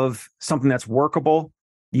of something that's workable,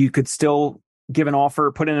 you could still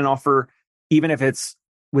put in an offer, even if it's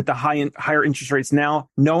with the higher interest rates now,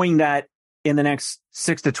 knowing that in the next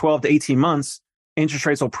 6 to 12 to 18 months, interest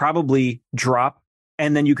rates will probably drop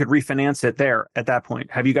and then you could refinance it there at that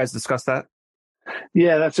point. Have you guys discussed that?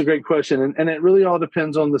 Yeah, that's a great question. And it really all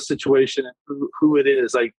depends on the situation and who it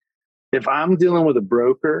is. Like if I'm dealing with a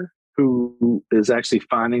broker who is actually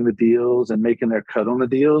finding the deals and making their cut on the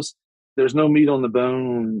deals, there's no meat on the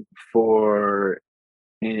bone for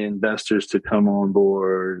investors to come on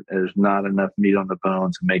board. There's not enough meat on the bone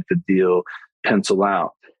to make the deal pencil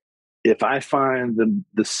out. If I find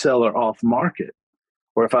the seller off market,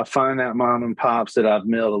 or if I find that mom and pops that I've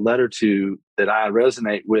mailed a letter to that I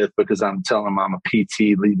resonate with because I'm telling them I'm a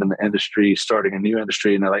PT leaving the industry, starting a new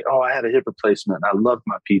industry, and they're like, oh, I had a hip replacement and I loved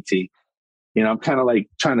my PT. I'm kind of like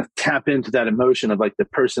trying to tap into that emotion of like the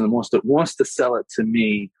person that wants to sell it to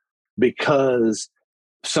me because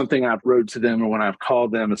something I've wrote to them or when I've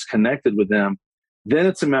called them is connected with them. Then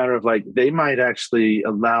it's a matter of like, they might actually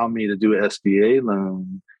allow me to do an SBA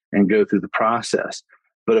loan and go through the process.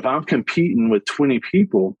 But if I'm competing with 20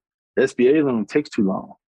 people SBA loan takes too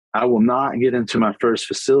long. I will not get into my first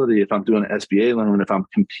facility if I'm doing an SBA loan, if I'm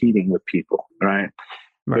competing with people, right?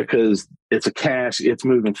 Because it's a cash, it's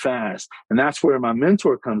moving fast. And that's where my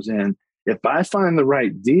mentor comes in. If I find the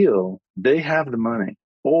right deal, they have the money,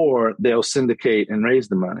 or they'll syndicate and raise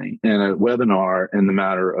the money in a webinar in the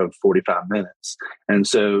matter of 45 minutes. And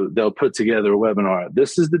so they'll put together a webinar.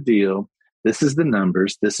 This is the deal. This is the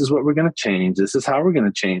numbers. This is what we're going to change. This is how we're going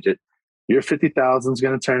to change it. Your 50,000 is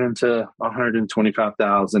going to turn into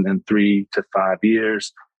 125,000 in 3 to 5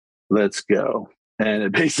 years. Let's go. And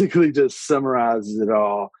it basically just summarizes it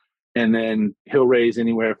all. And then he'll raise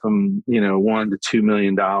anywhere from, $1 to $2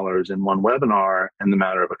 million in one webinar in the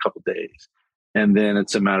matter of a couple of days. And then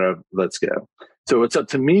it's a matter of let's go. So it's up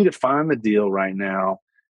to me to find the deal right now.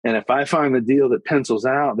 And if I find the deal that pencils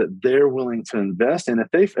out that they're willing to invest in,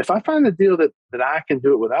 if I find the deal that I can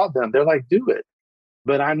do it without them, they're like, do it.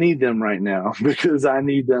 But I need them right now because I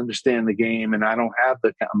need to understand the game, and I don't have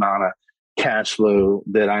the amount of cash flow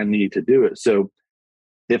that I need to do it. So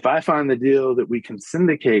if I find the deal that we can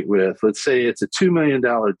syndicate with, let's say it's a $2 million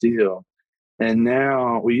deal, and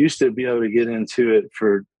now we used to be able to get into it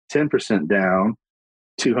for 10% down,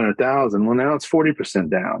 200,000. Well, now it's 40%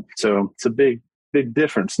 down. So it's a big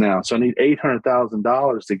difference now. So I need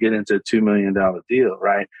 $800,000 to get into a $2 million deal,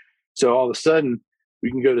 right? So all of a sudden we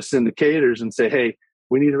can go to syndicators and say, hey,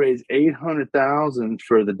 we need to raise $800,000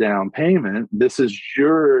 for the down payment. This is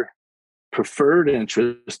your preferred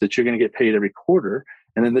interest that you're going to get paid every quarter.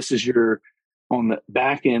 And then this is on the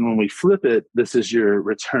back end, when we flip it, this is your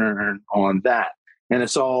return on that. And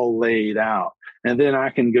it's all laid out. And then I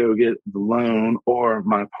can go get the loan, or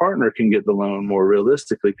my partner can get the loan more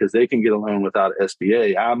realistically, because they can get a loan without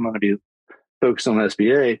SBA. I'm going to be focused on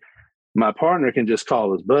SBA. My partner can just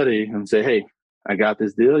call his buddy and say, hey, I got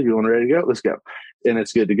this deal. You want ready to go? Let's go. And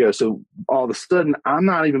it's good to go. So all of a sudden, I'm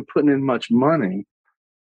not even putting in much money.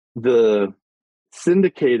 The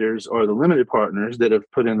syndicators or the limited partners that have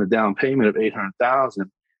put in the down payment of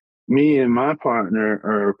 800,000, me and my partner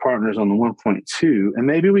are partners on the 1.2, and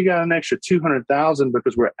maybe we got an extra 200,000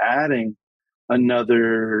 because we're adding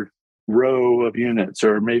another row of units,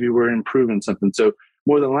 or maybe we're improving something. So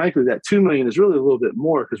more than likely that 2 million is really a little bit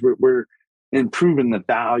more, because we're improving the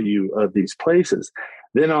value of these places.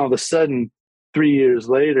 Then all of a sudden, 3 years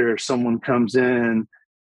later, someone comes in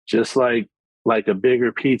just like a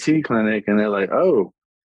bigger PT clinic, and they're like, oh,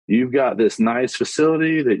 you've got this nice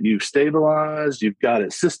facility that you've stabilized, you've got it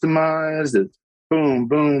systemized, it's boom,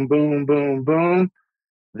 boom, boom, boom, boom.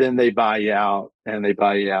 Then they buy you out, and they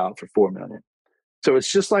buy you out for $4 million. So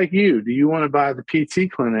it's just like you. Do you want to buy the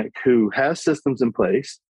PT clinic who has systems in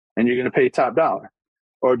place and you're going to pay top dollar?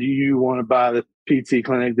 Or do you want to buy the PT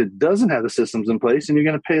clinic that doesn't have the systems in place and you're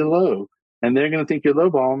going to pay low, and they're going to think you're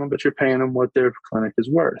lowballing them, but you're paying them what their clinic is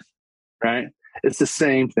worth, right? It's the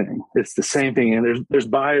same thing. It's the same thing. And there's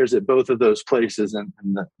buyers at both of those places in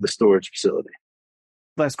the storage facility.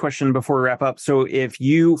 Last question before we wrap up. So if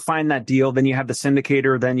you find that deal, then you have the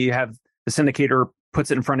syndicator, then you have the syndicator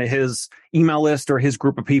puts it in front of his email list or his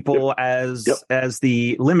group of people as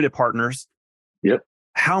the limited partners. Yep.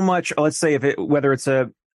 How much, let's say whether it's a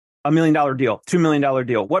 $1 million deal, $2 million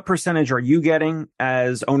deal, what percentage are you getting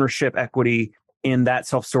as ownership equity in that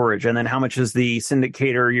self-storage? And then how much is the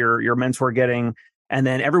syndicator, your mentor, getting? And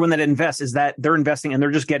then everyone that invests, is that they're investing and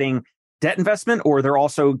they're just getting debt investment, or they're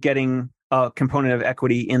also getting a component of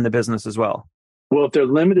equity in the business as well? Well, if they're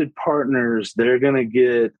limited partners, they're going to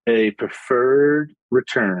get a preferred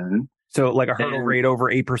return. So like a hurdle rate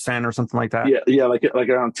over 8% or something like that? Yeah, like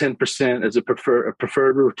around 10% as a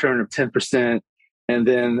preferred return of 10%. And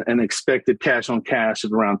then an expected cash on cash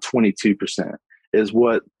of around 22% is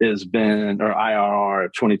what has been, or IRR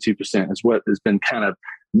of 22% is what has been kind of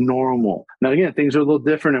normal. Now, again, things are a little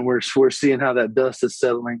different, and we're seeing how that dust is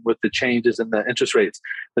settling with the changes in the interest rates.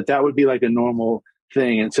 But that would be like a normal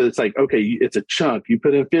thing. And so it's like, okay, it's a chunk. You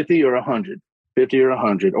put in 50 or 100, 50 or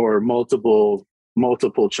 100, or multiple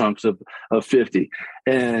chunks of 50.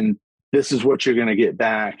 And this is what you're going to get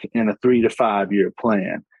back in a 3 to 5 year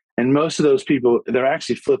plan. And most of those people, they're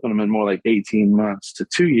actually flipping them in more like 18 months to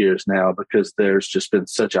 2 years now, because there's just been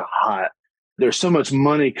there's so much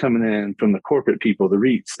money coming in from the corporate people, the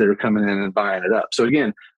REITs that are coming in and buying it up. So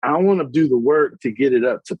again, I want to do the work to get it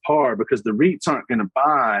up to par, because the REITs aren't going to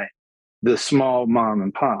buy the small mom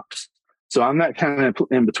and pops. So I'm that kind of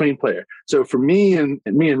in between player. So for me and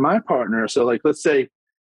my partner, so like, let's say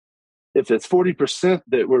if it's 40%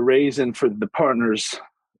 that we're raising for the partners,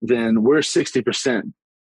 then we're 60%.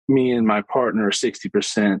 Me and my partner are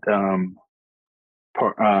 60%.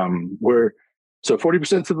 So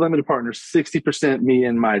 40% to the limited partners, 60% me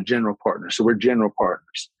and my general partner. So we're general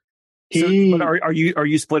partners. But are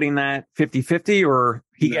you splitting that 50-50 or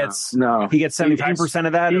he gets 75%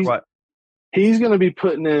 of that or what? He's going to be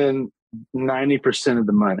putting in 90% of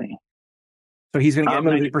the money. So he's going to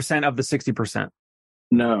get 90% of the 60%.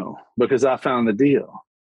 No, because I found the deal.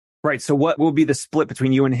 Right. So what will be the split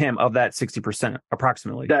between you and him of that 60%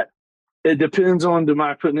 approximately? That it depends on, am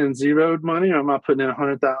I putting in zero money or am I putting in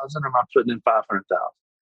 100,000 or am I putting in 500,000?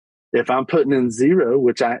 If I'm putting in zero,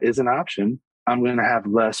 which is an option, I'm going to have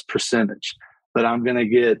less percentage, but I'm going to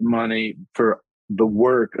get money for the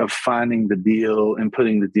work of finding the deal and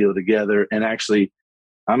putting the deal together. And actually,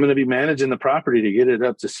 I'm going to be managing the property to get it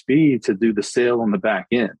up to speed to do the sale on the back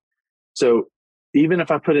end. So even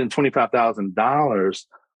if I put in $25,000,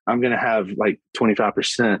 I'm going to have like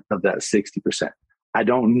 25% of that 60%. I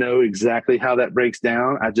don't know exactly how that breaks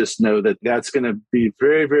down. I just know that that's going to be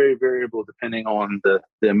very, very variable depending on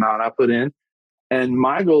the amount I put in. And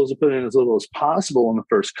my goal is to put in as little as possible in the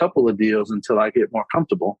first couple of deals until I get more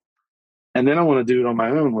comfortable. And then I want to do it on my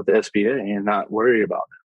own with the SBA and not worry about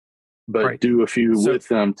it, but do a few with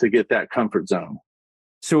them to get that comfort zone.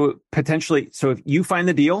 So potentially, if you find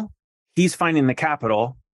the deal, he's finding the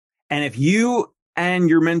capital. And if you and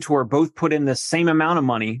your mentor both put in the same amount of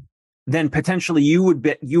money, then potentially you would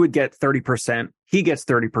get 30%. He gets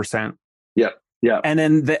 30%. Yep. Yeah. And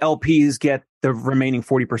then the LPs get the remaining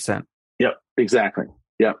 40%. Yep. Exactly.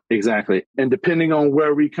 Yep. Exactly. And depending on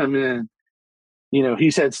where we come in,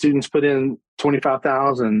 he's had students put in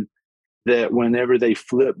 25,000 that whenever they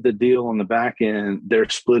flip the deal on the back end, they're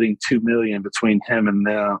splitting 2 million between him and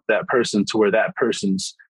that person, to where that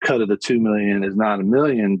person's cut of the 2 million is not $1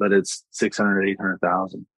 million, but it's 600,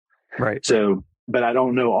 800,000. Right. So, but I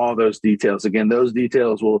don't know all those details. Again, those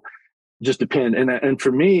details will just depend. And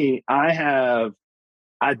for me, I have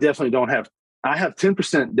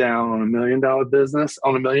 10% down on $1 million business,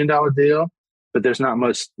 on $1 million deal, but there's not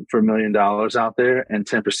much for $1 million out there, and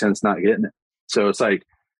 10% is not getting it. So it's like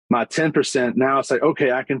my 10% now, it's like,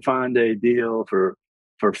 okay, I can find a deal for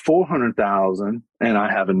 400,000 and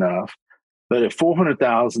I have enough. But at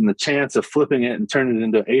 400,000, the chance of flipping it and turning it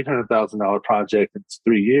into an $800,000 project in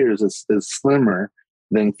 3 years is slimmer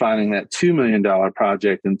than finding that $2 million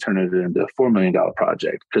project and turning it into a $4 million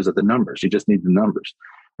project because of the numbers. You just need the numbers.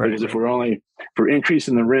 Right. Because if we're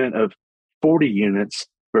increasing the rent of 40 units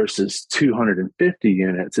versus 250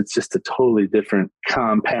 units, it's just a totally different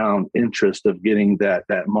compound interest of getting that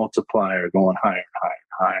multiplier going higher and higher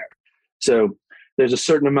and higher. So there's a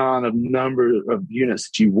certain amount of number of units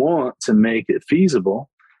that you want to make it feasible.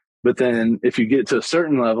 But then if you get to a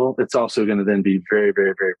certain level, it's also going to then be very,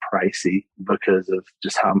 very, very pricey because of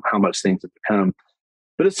just how much things have become.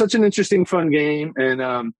 But it's such an interesting, fun game. And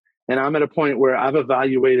I'm at a point where I've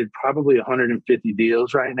evaluated probably 150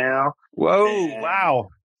 deals right now. Whoa, wow.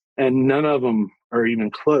 And none of them are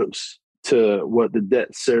even close to what the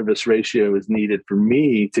debt service ratio is needed for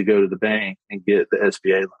me to go to the bank and get the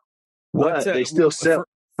SBA loan. But they still sell.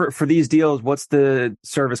 For these deals, what's the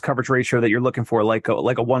service coverage ratio that you're looking for? Like a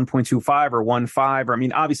 1.25 or 1.5? Or I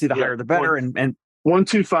mean, obviously the higher the better. And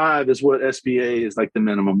 1.25 is what SBA is like the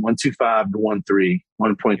minimum. 1.25 to 1.3,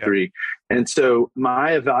 1.3. Yep. And so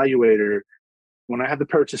my evaluator, when I have the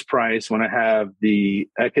purchase price, when I have the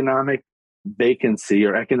economic vacancy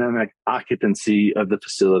or economic occupancy of the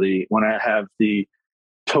facility, when I have the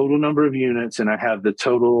total number of units and I have the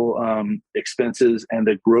total expenses and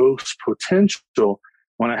the gross potential,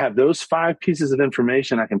 when I have those 5 pieces of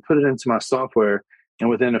information, I can put it into my software, and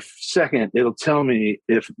within a second, it'll tell me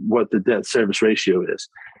what the debt service ratio is.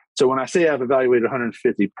 So when I say I've evaluated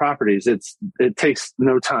 150 properties, it takes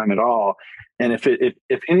no time at all. And if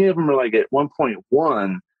any of them are like at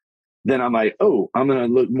 1.1, then I'm like, oh, I'm going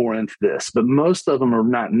to look more into this. But most of them are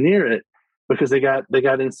not near it because they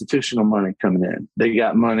got institutional money coming in. They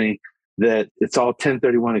got money that it's all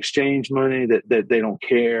 1031 exchange money that they don't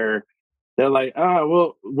care. They're like,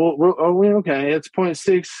 oh, well, okay, it's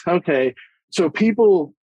 0.6. Okay. So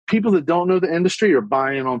people that don't know the industry are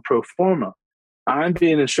buying on pro forma. I'm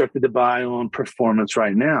being instructed to buy on performance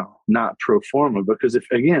right now, not pro forma, because if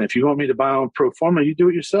you want me to buy on pro forma, you do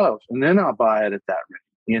it yourself, and then I'll buy it at that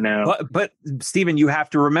rate. But Stephen, you have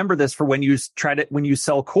to remember this for when you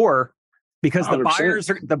sell core, because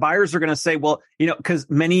 100%. the buyers are going to say, well, because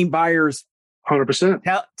many buyers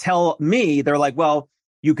 100% tell me, they're like, well,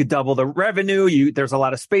 you could double the revenue. There's a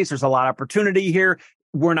lot of space. There's a lot of opportunity here.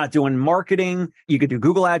 We're not doing marketing. You could do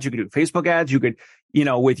Google ads. You could do Facebook ads. You could,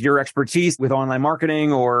 with your expertise with online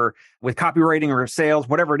marketing or with copywriting or sales,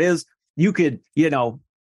 whatever it is, you could,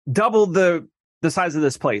 double the size of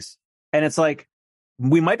this place. And it's like,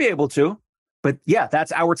 we might be able to, But yeah,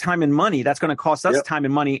 that's our time and money. That's going to cost us time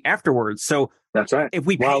and money afterwards. So that's right. If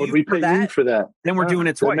we pay Why would we pay you for that? Then we're doing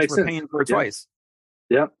it twice. We're sense. paying for it twice.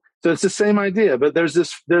 Yep. So it's the same idea, but there's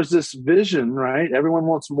this vision, right? Everyone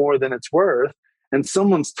wants more than it's worth. And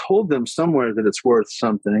someone's told them somewhere that it's worth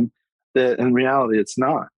something that in reality it's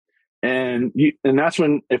not. And that's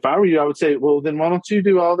when, if I were you, I would say, well, then why don't you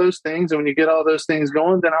do all those things? And when you get all those things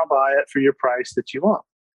going, then I'll buy it for your price that you want.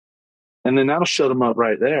 And then that'll shut them up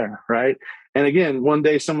right there, right? And again, one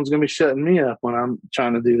day someone's going to be shutting me up when I'm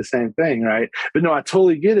trying to do the same thing, right? But no, I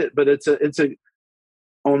totally get it. But it's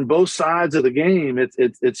on both sides of the game,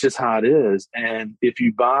 it's just how it is. And if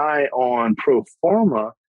you buy on pro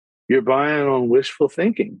forma, you're buying on wishful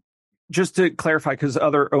thinking. Just to clarify, because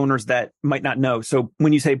other owners that might not know. So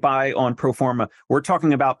when you say buy on pro forma, we're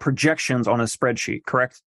talking about projections on a spreadsheet,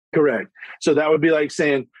 correct? Correct. So that would be like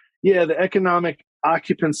saying, yeah, the economic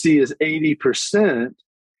occupancy is 80%,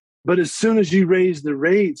 but as soon as you raise the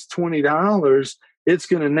rates $20, it's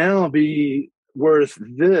going to now be worth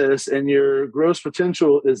this, and your gross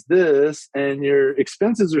potential is this, and your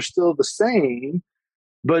expenses are still the same,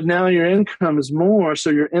 but now your income is more,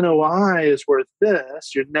 so your NOI is worth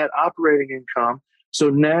this, your net operating income.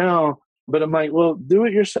 So now, but I'm like, well, do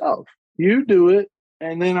it yourself. You do it,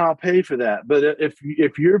 and then I'll pay for that. But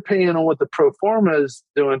if you're paying on what the pro forma is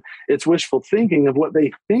doing, it's wishful thinking of what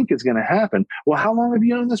they think is going to happen. Well, how long have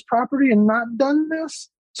you owned this property and not done this?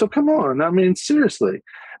 So come on. I mean, seriously.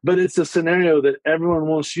 But it's a scenario that everyone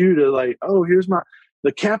wants you to like, oh, here's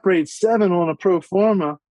the cap rate's 7 on a pro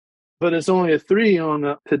forma, but it's only a 3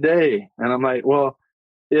 on today. And I'm like, well,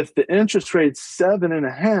 if the interest rate's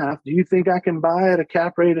 7.5, do you think I can buy at a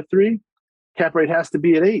cap rate of 3? Cap rate has to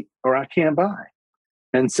be at 8 or I can't buy.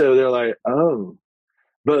 And so they're like, oh,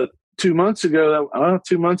 but 2 months ago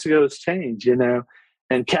it's changed, and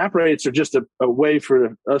cap rates are just a way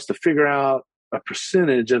for us to figure out a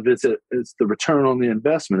percentage of it's the return on the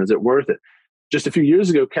investment. Is it worth it? Just a few years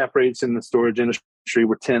ago, cap rates in the storage industry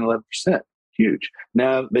were 10, 11%, huge.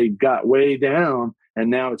 Now they got way down, and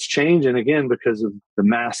now it's changing again because of the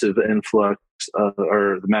massive influx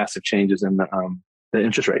or the massive changes in the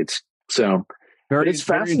interest rates. So it's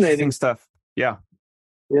fascinating stuff. Yeah.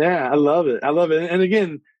 Yeah, I love it. And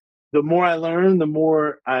again, the more I learn, the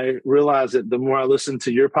more I realize it, the more I listen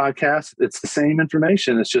to your podcast, it's the same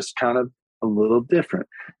information. It's just kind of a little different.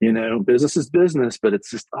 Business is business, but it's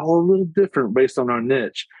just all a little different based on our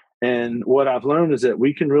niche. And what I've learned is that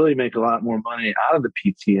we can really make a lot more money out of the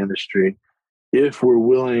PT industry if we're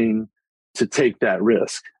willing to take that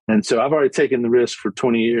risk. And so I've already taken the risk for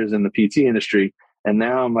 20 years in the PT industry. And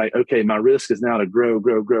now I'm like, okay, my risk is now to grow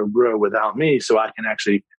without me. So I can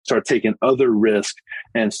actually start taking other risk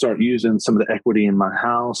and start using some of the equity in my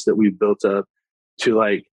house that we've built up to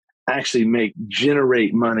like actually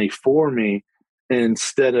generate money for me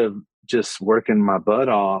instead of just working my butt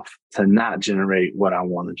off to not generate what I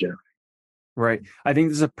want to generate. Right. I think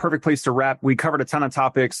this is a perfect place to wrap. We covered a ton of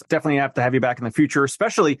topics. Definitely have to have you back in the future,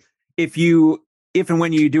 especially if and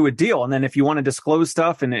when you do a deal. And then if you want to disclose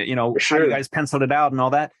stuff and, Sure. how you guys penciled it out and all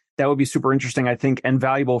that, that would be super interesting, I think, and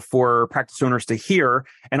valuable for practice owners to hear,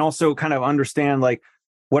 and also kind of understand like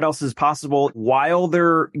what else is possible while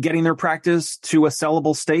they're getting their practice to a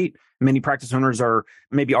sellable state. Many practice owners are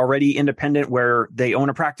maybe already independent where they own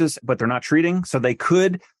a practice, but they're not treating. So they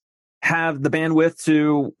could have the bandwidth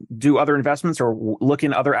to do other investments or look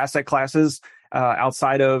in other asset classes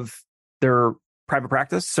outside of their private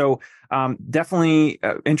practice. So definitely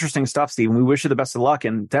interesting stuff, Steve. We wish you the best of luck,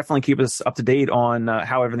 and definitely keep us up to date on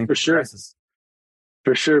how everything progresses.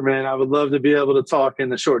 For sure, man. I would love to be able to talk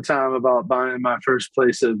in a short time about buying my first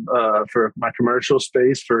place for my commercial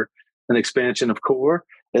space for an expansion of core,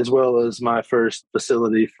 as well as my first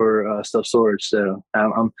facility for self-storage. So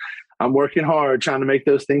I'm working hard trying to make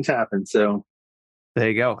those things happen. So there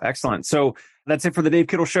you go. Excellent. So that's it for the Dave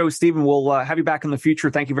Kittle Show. Stephen, we'll have you back in the future.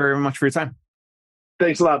 Thank you very much for your time.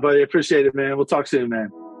 Thanks a lot, buddy. Appreciate it, man. We'll talk soon, man.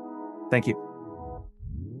 Thank you.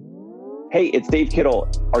 Hey, it's Dave Kittle.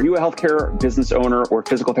 Are you a healthcare business owner or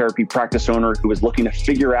physical therapy practice owner who is looking to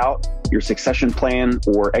figure out your succession plan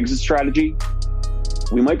or exit strategy?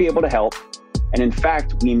 We might be able to help. And in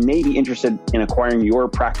fact, we may be interested in acquiring your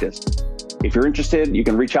practice. If you're interested, you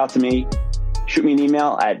can reach out to me. Shoot me an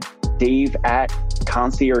email at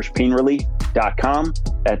dave@conciergepainrelief.com.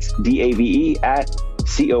 That's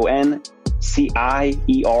DAVE@CONCIERGE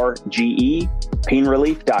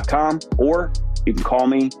painrelief.com, or you can call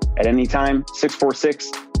me at any time,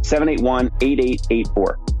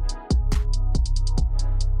 646-781-8884.